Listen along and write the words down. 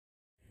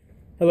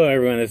Hello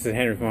everyone, this is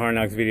Henry from Hard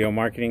Knocks Video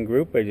Marketing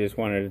Group. I just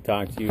wanted to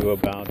talk to you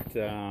about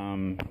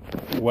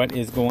what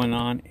is going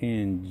on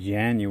in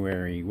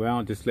January.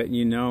 Well, just letting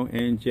you know,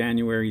 in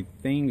January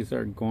things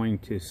are going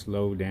to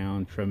slow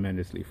down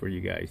tremendously for you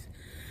guys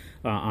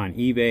on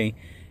eBay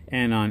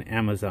and on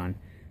Amazon.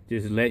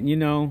 Just letting you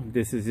know,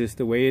 this is just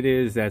the way it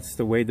is. That's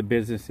the way the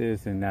business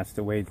is, and that's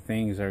the way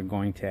things are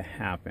going to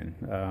happen.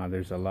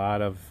 There's a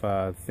lot of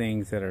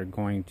things that are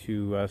going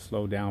to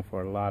slow down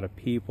for a lot of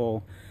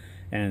people,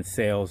 and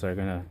sales are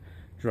going to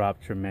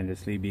drop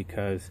tremendously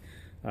because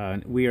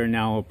we are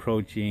now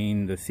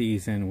approaching the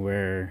season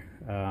where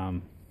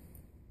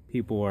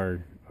people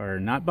are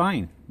not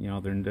buying. You know,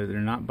 they're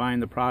not buying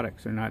the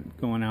products. They're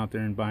not going out there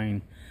and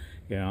buying,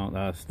 you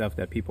know, stuff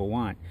that people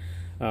want.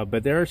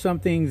 But there are some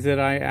things that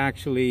I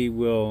actually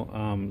will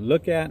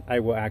look at.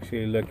 I will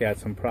actually look at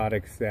some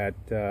products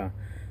that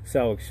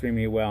sell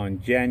extremely well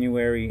in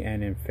January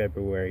and in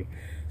February.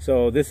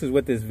 So this is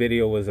what this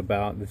video was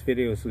about. This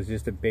video was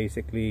just to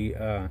basically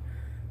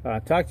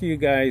talk to you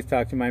guys,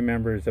 talk to my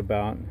members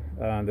about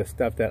the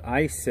stuff that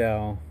I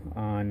sell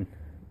on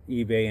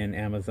eBay and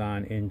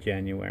Amazon in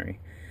January.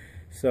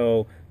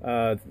 So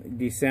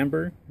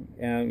December,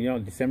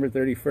 December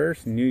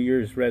 31st, New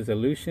Year's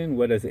resolution.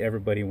 What does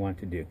everybody want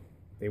to do?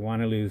 They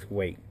want to lose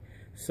weight.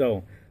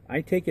 So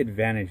I take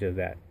advantage of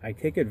that. I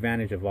take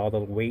advantage of all the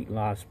weight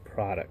loss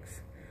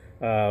products.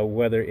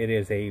 Whether it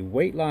is a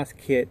weight loss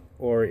kit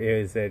or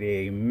is it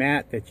a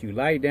mat that you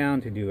lie down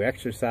to do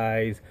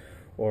exercise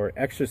or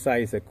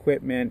exercise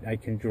equipment, I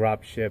can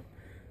drop ship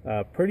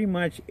pretty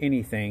much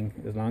anything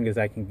as long as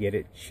I can get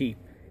it cheap.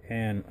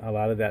 And a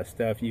lot of that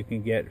stuff you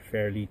can get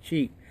fairly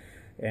cheap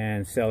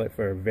and sell it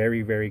for a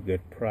very, very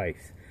good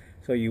price.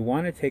 So you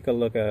want to take a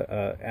look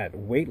at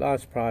weight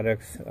loss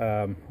products,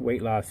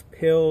 weight loss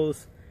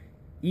pills,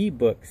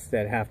 ebooks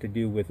that have to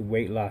do with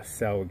weight loss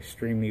sell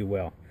extremely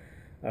well.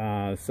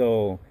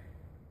 Other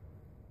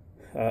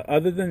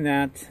than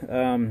that,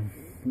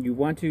 you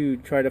want to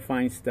try to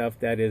find stuff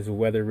that is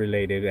weather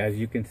related. As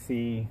you can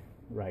see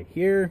right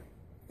here,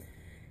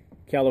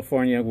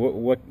 California,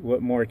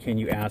 what more can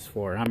you ask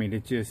for? I mean,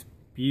 it's just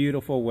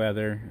beautiful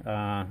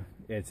weather.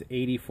 It's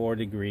 84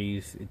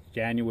 degrees. It's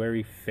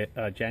January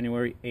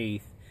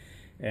 8th,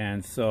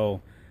 and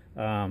so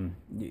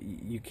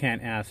you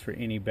can't ask for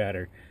any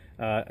better.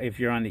 If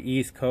you're on the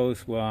East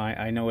Coast, well,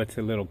 I know it's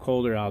a little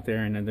colder out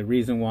there, and the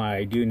reason why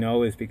I do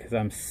know is because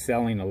I'm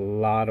selling a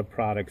lot of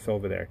products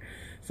over there.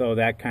 So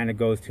that kind of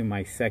goes to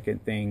my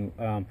second thing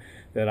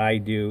that I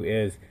do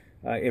is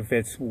if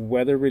it's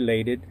weather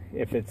related,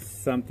 if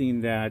it's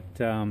something that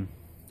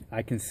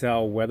I can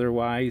sell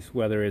weather-wise,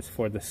 whether it's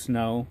for the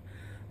snow.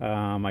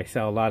 I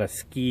sell a lot of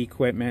ski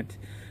equipment,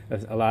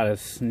 a lot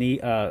of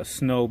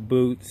snow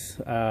boots,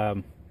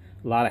 a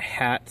lot of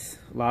hats,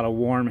 a lot of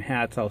warm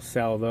hats. I'll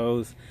sell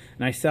those,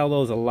 and I sell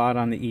those a lot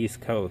on the East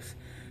Coast.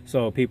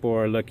 So people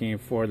are looking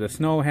for the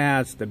snow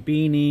hats, the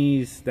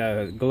beanies,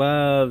 the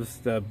gloves,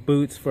 the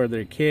boots for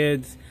their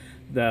kids,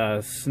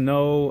 the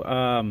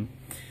snow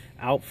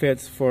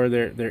outfits for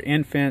their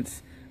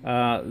infants.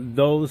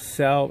 Those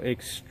sell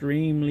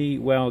extremely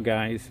well,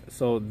 guys.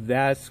 So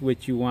that's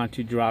what you want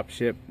to drop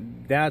ship.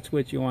 That's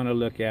what you want to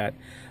look at.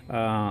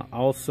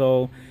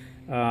 Also,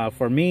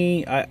 for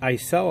me, I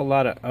sell a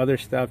lot of other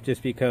stuff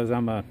just because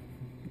I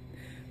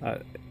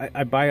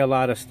buy a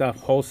lot of stuff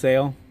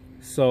wholesale.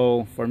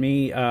 So for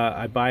me,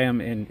 I buy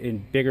them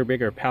in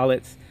bigger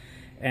pallets.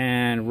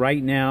 And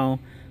right now,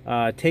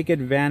 take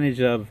advantage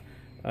of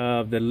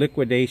the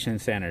liquidation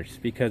centers,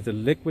 because the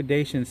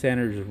liquidation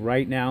centers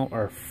right now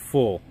are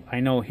full. I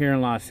know here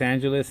in Los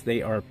Angeles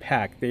they are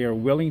packed. They are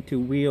willing to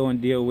wheel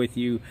and deal with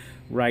you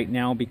right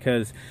now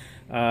because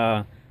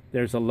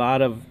there's a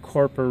lot of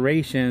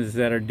corporations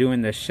that are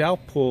doing the shelf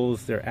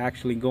pulls. They're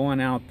actually going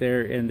out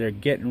there and they're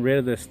getting rid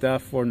of the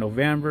stuff for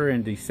November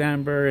and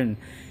December, and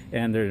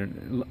they're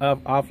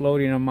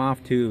offloading them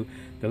off to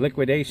the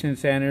liquidation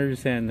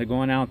centers, and they're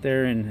going out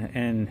there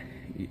and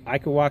I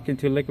could walk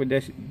into a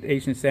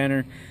liquidation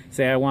center,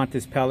 say I want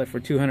this pallet for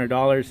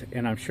 $200,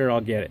 and I'm sure I'll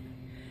get it.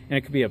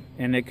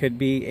 And it could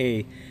be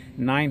a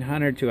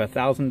 $900 to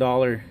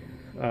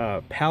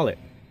 $1,000 pallet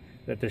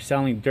that they're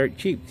selling dirt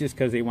cheap just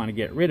because they want to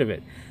get rid of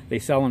it. They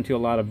sell them to a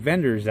lot of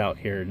vendors out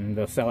here, and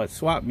they'll sell at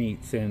swap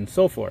meets and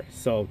so forth.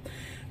 So,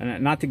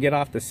 not to get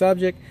off the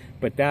subject,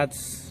 but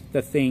that's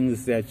the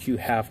things that you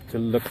have to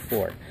look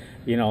for.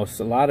 You know,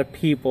 so a lot of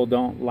people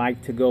don't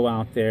like to go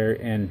out there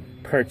and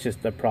purchase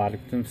the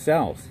product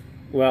themselves.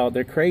 Well,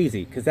 they're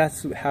crazy, because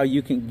that's how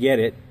you can get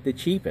it the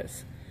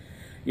cheapest.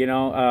 You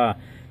know,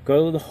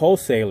 go to the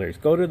wholesalers,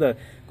 go to the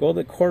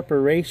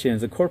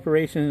corporations. The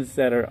corporations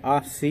that are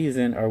off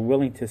season are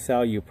willing to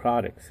sell you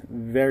products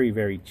very,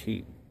 very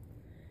cheap.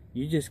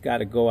 You just got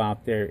to go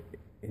out there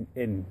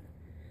and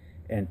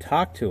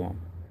talk to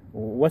them.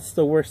 What's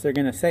the worst they're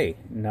going to say?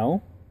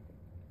 No?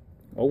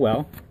 Oh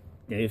well.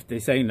 If they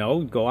say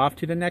no, go off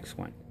to the next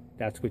one.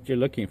 That's what you're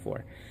looking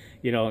for.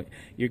 You know,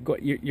 you're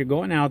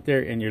going out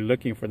there and you're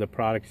looking for the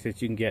products that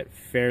you can get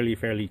fairly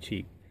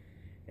cheap.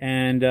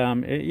 And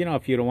you know,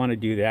 if you don't want to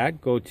do that,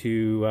 go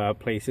to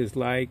places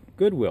like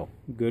Goodwill.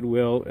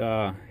 Goodwill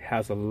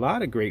has a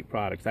lot of great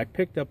products. I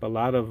picked up a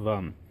lot of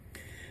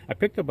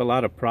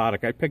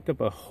product. I picked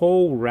up a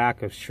whole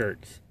rack of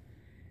shirts,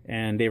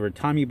 and they were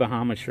Tommy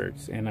Bahama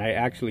shirts, and I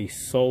actually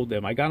sold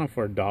them. I got them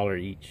for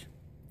 $1 each,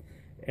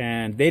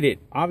 and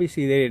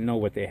obviously they didn't know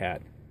what they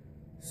had.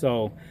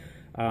 So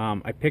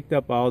I picked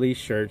up all these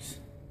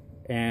shirts,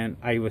 and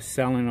I was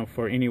selling them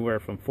for anywhere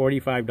from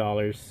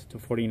 $45 to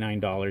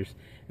 $49,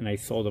 and I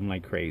sold them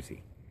like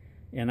crazy.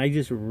 And I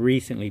just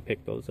recently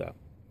picked those up.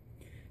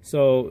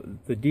 So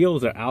the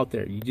deals are out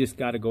there. You just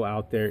got to go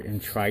out there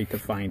and try to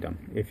find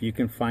them. If you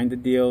can find the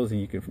deals, and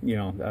you can, you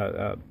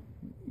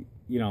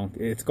know,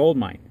 it's gold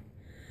mine.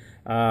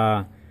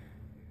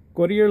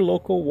 Go to your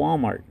local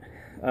Walmart.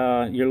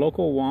 Or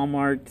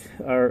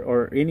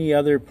any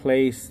other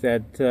place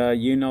that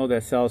you know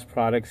that sells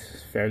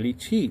products fairly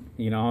cheap.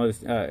 You know,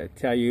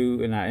 tell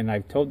you, and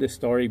I've told this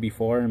story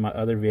before in my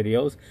other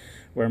videos,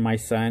 where my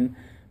son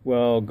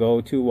will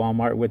go to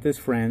Walmart with his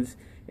friends,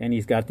 and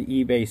he's got the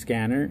eBay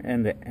scanner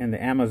and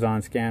the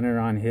Amazon scanner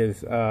on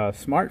his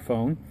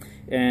smartphone,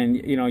 and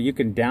you know, you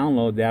can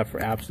download that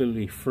for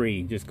absolutely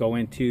free. Just go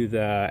into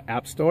the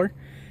App Store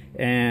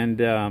and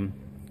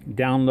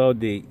download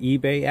the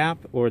eBay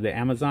app or the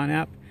Amazon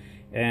app,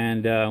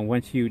 and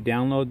once you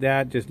download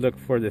that, just look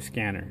for the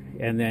scanner,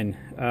 and then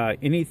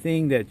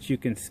anything that you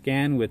can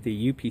scan with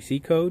the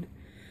UPC code,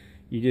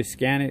 you just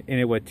scan it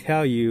and it will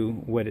tell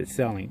you what it's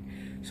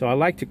selling. So I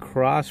like to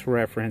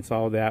cross-reference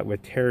all that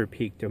with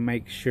Terapeak to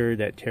make sure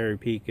that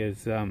Terapeak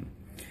is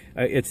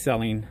it's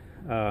selling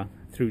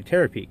through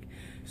Terapeak.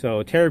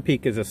 So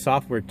Terapeak is a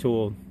software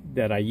tool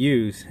that I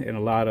use, and a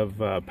lot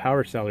of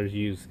power sellers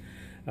use.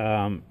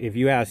 If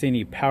you ask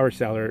any power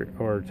seller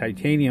or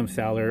titanium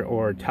seller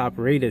or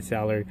top-rated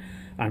seller,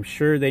 I'm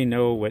sure they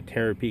know what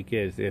Terapeak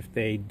is. If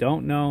they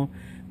don't know,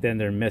 then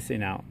they're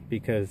missing out,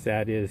 because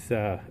that is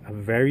a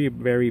very,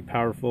 very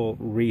powerful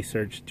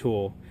research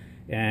tool.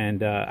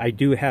 And I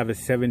do have a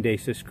 7-day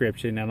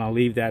subscription, and I'll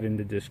leave that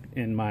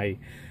in my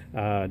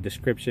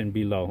description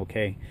below.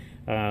 Okay,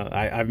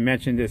 I've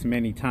mentioned this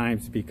many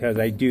times because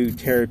I do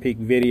Terapeak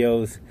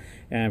videos,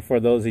 and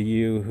for those of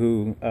you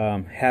who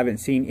haven't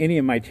seen any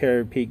of my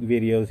Terapeak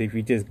videos, if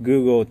you just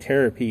Google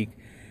Terapeak,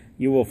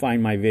 you will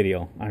find my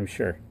video, I'm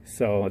sure.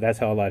 So that's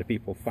how a lot of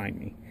people find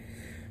me.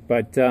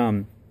 But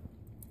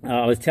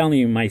I was telling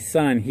you, my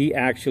son, he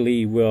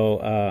actually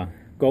will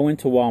go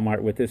into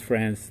Walmart with his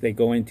friends. They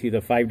go into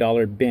the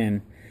 $5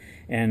 bin,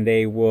 and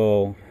they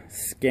will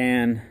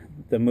scan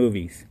the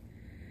movies.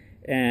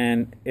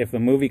 And if a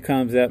movie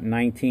comes up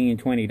 $19,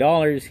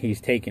 $20, he's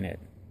taking it.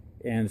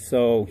 And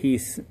so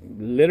he's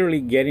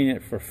literally getting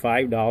it for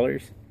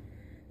 $5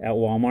 at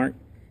Walmart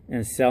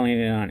and selling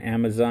it on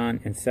Amazon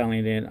and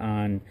selling it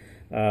on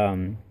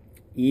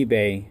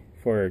eBay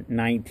for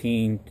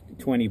 $19,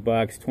 $20,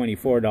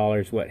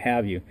 $24, what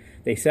have you.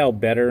 They sell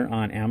better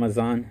on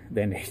Amazon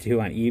than they do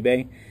on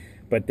eBay,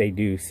 but they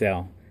do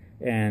sell.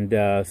 And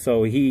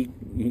so he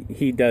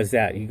does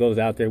that. He goes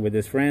out there with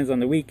his friends on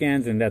the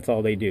weekends, and that's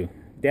all they do.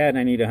 Dad,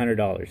 I need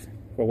 $100.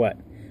 For what?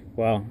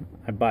 Well,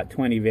 I bought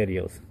 20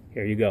 videos.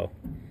 Here you go.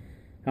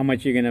 How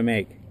much you gonna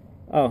make?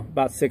 Oh,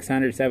 about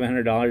 $600,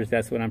 $700.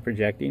 That's what I'm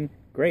projecting.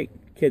 Great.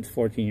 Kid's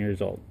 14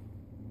 years old,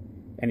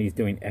 and he's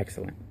doing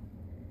excellent.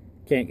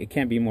 It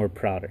can't be more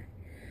prouder.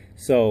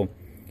 So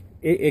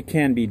it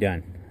can be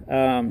done.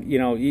 You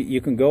know,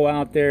 you can go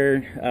out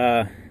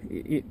there.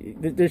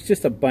 There's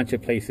just a bunch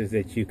of places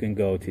that you can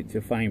go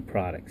to find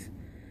products.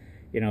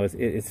 You know,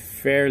 it's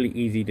fairly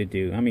easy to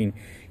do. I mean,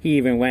 he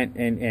even went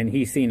and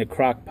he's seen a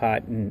crock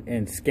pot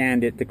and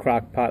scanned it. The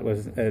crock pot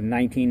was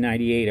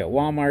 $19.98 at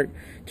Walmart.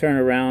 Turned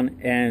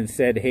around and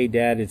said, "Hey,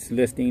 Dad, it's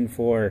listing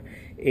for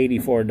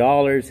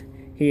 $84.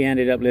 He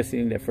ended up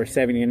listing it for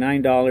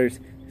 $79.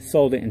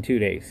 Sold it in 2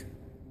 days.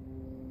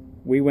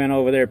 We went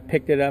over there,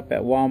 picked it up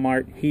at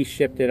Walmart. He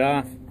shipped it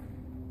off.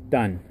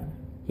 Done.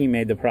 He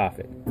made the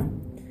profit.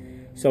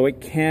 So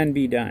it can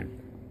be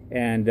done.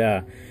 And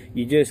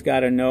you just got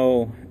to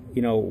know,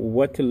 you know,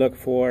 what to look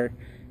for,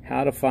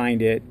 how to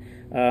find it.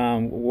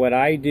 What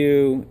I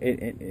do,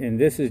 and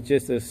this is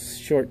just a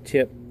short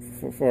tip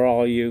for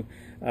all you,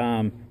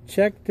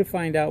 check to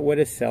find out what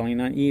is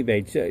selling on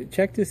eBay.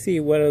 Check to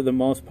see what are the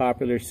most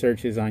popular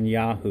searches on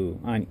Yahoo,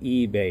 on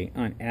eBay,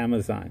 on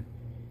Amazon.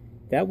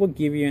 That will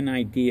give you an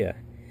idea.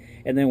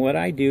 And then what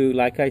I do,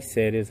 like I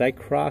said, is I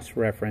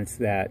cross-reference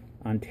that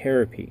on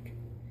Terapeak.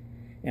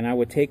 And I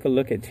would take a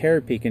look at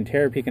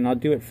Terapeak, and I'll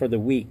do it for the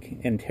week.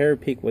 And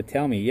Terapeak would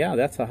tell me, yeah,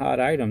 that's a hot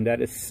item that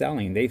is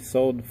selling. They've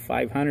sold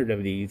 500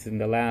 of these in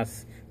the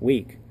last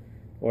week,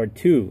 or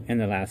 2 in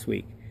the last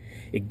week.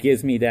 It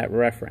gives me that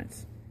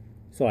reference,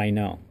 so I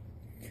know.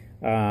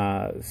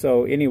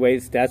 So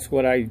anyways, that's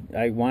what I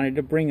wanted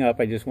to bring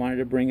up. I just wanted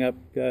to bring up,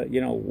 you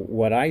know,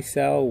 what I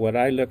sell, what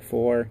I look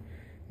for,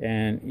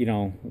 and, you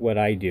know, what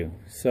I do.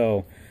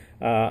 So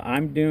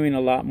I'm doing a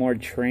lot more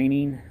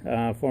training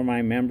for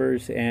my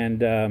members.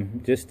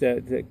 And just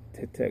to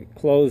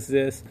close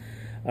this,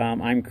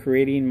 I'm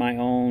creating my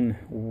own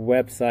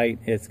website.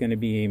 It's going to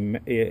be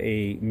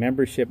a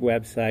membership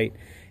website,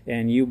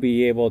 and you'll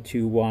be able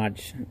to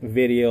watch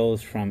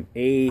videos from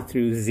A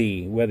through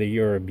Z, whether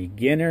you're a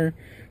beginner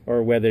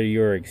or whether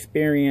you're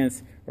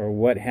experienced or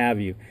what have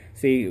you.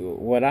 See,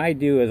 what I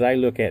do is I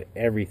look at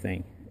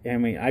everything. I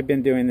mean, I've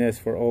been doing this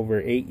for over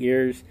 8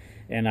 years,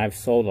 and I've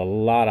sold a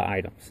lot of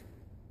items.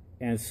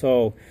 And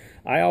so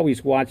I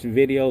always watch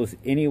videos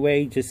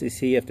anyway, just to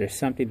see if there's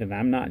something that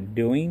I'm not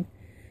doing.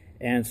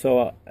 And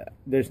so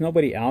there's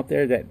nobody out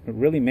there that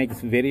really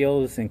makes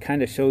videos and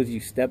kind of shows you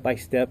step by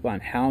step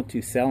on how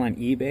to sell on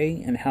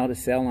eBay and how to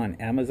sell on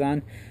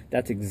Amazon.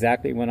 That's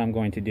exactly what I'm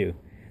going to do.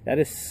 That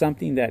is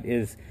something that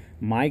is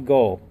my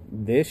goal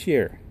this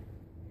year,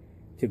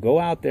 to go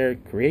out there,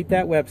 create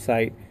that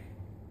website,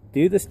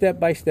 do the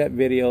step-by-step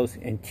videos,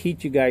 and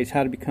teach you guys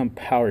how to become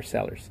power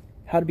sellers,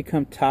 how to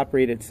become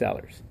top-rated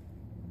sellers.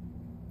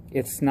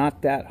 It's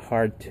not that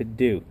hard to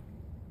do.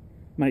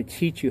 I'm going to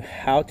teach you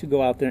how to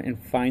go out there and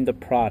find the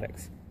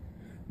products,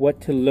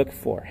 what to look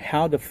for,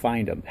 how to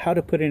find them, how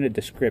to put in a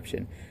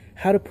description,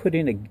 how to put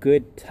in a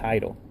good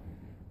title.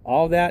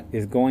 All that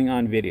is going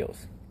on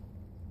videos.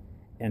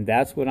 And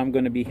that's what I'm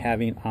going to be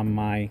having on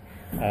my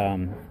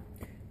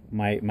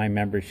my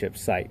membership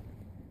site.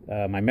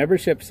 My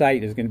membership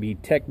site is going to be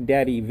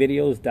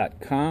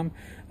techdaddyvideos.com.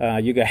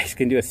 You guys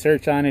can do a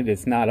search on it.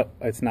 It's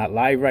not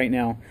live right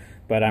now,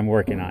 but I'm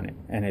working on it.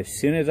 And as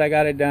soon as I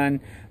got it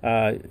done,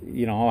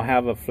 you know, I'll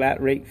have a flat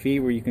rate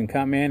fee where you can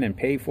come in and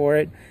pay for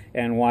it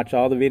and watch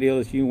all the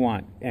videos you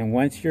want. And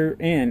once you're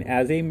in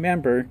as a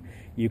member,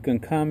 you can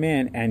come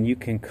in and you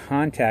can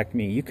contact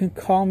me. You can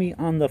call me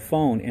on the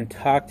phone and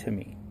talk to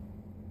me.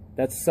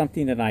 That's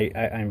something that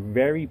I'm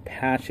very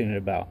passionate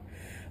about.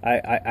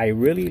 I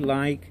really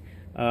like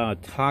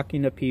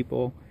talking to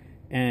people,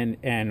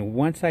 and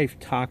once I've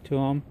talked to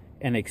them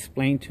and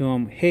explained to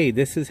them, hey,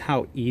 this is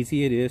how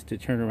easy it is to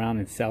turn around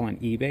and sell on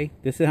eBay.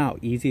 This is how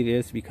easy it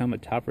is to become a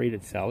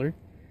top-rated seller.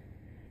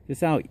 This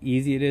is how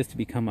easy it is to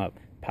become a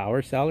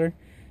power seller.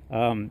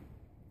 You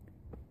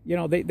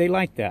know, they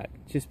like that,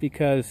 just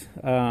because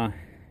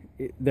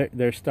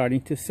they're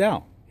starting to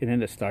sell, and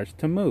then it starts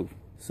to move.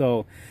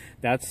 So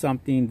that's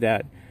something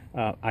that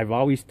I've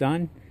always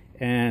done,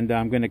 and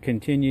I'm going to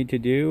continue to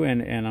do,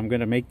 and I'm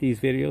going to make these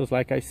videos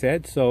like I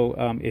said. So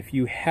if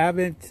you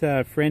haven't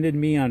friended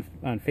me on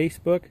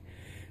Facebook,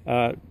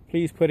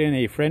 please put in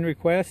a friend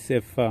request.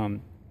 If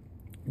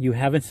you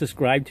haven't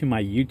subscribed to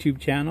my YouTube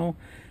channel,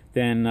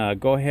 then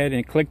go ahead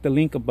and click the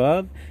link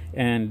above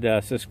and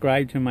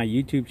subscribe to my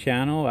YouTube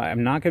channel.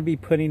 I'm not going to be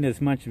putting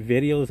as much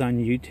videos on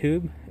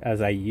YouTube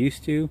as I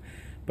used to,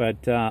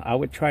 but I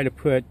would try to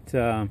put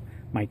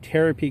my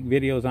Terapeak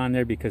videos on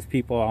there, because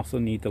people also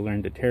need to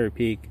learn the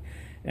Terapeak,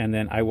 and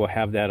then I will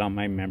have that on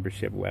my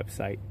membership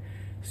website.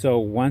 So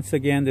once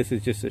again, this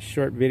is just a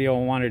short video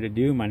I wanted to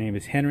do. My name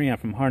is Henry. I'm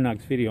from Hard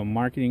Knocks Video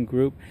Marketing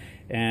Group,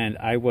 and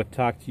I will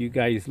talk to you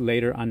guys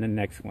later on the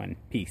next one.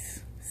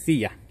 Peace. See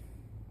ya.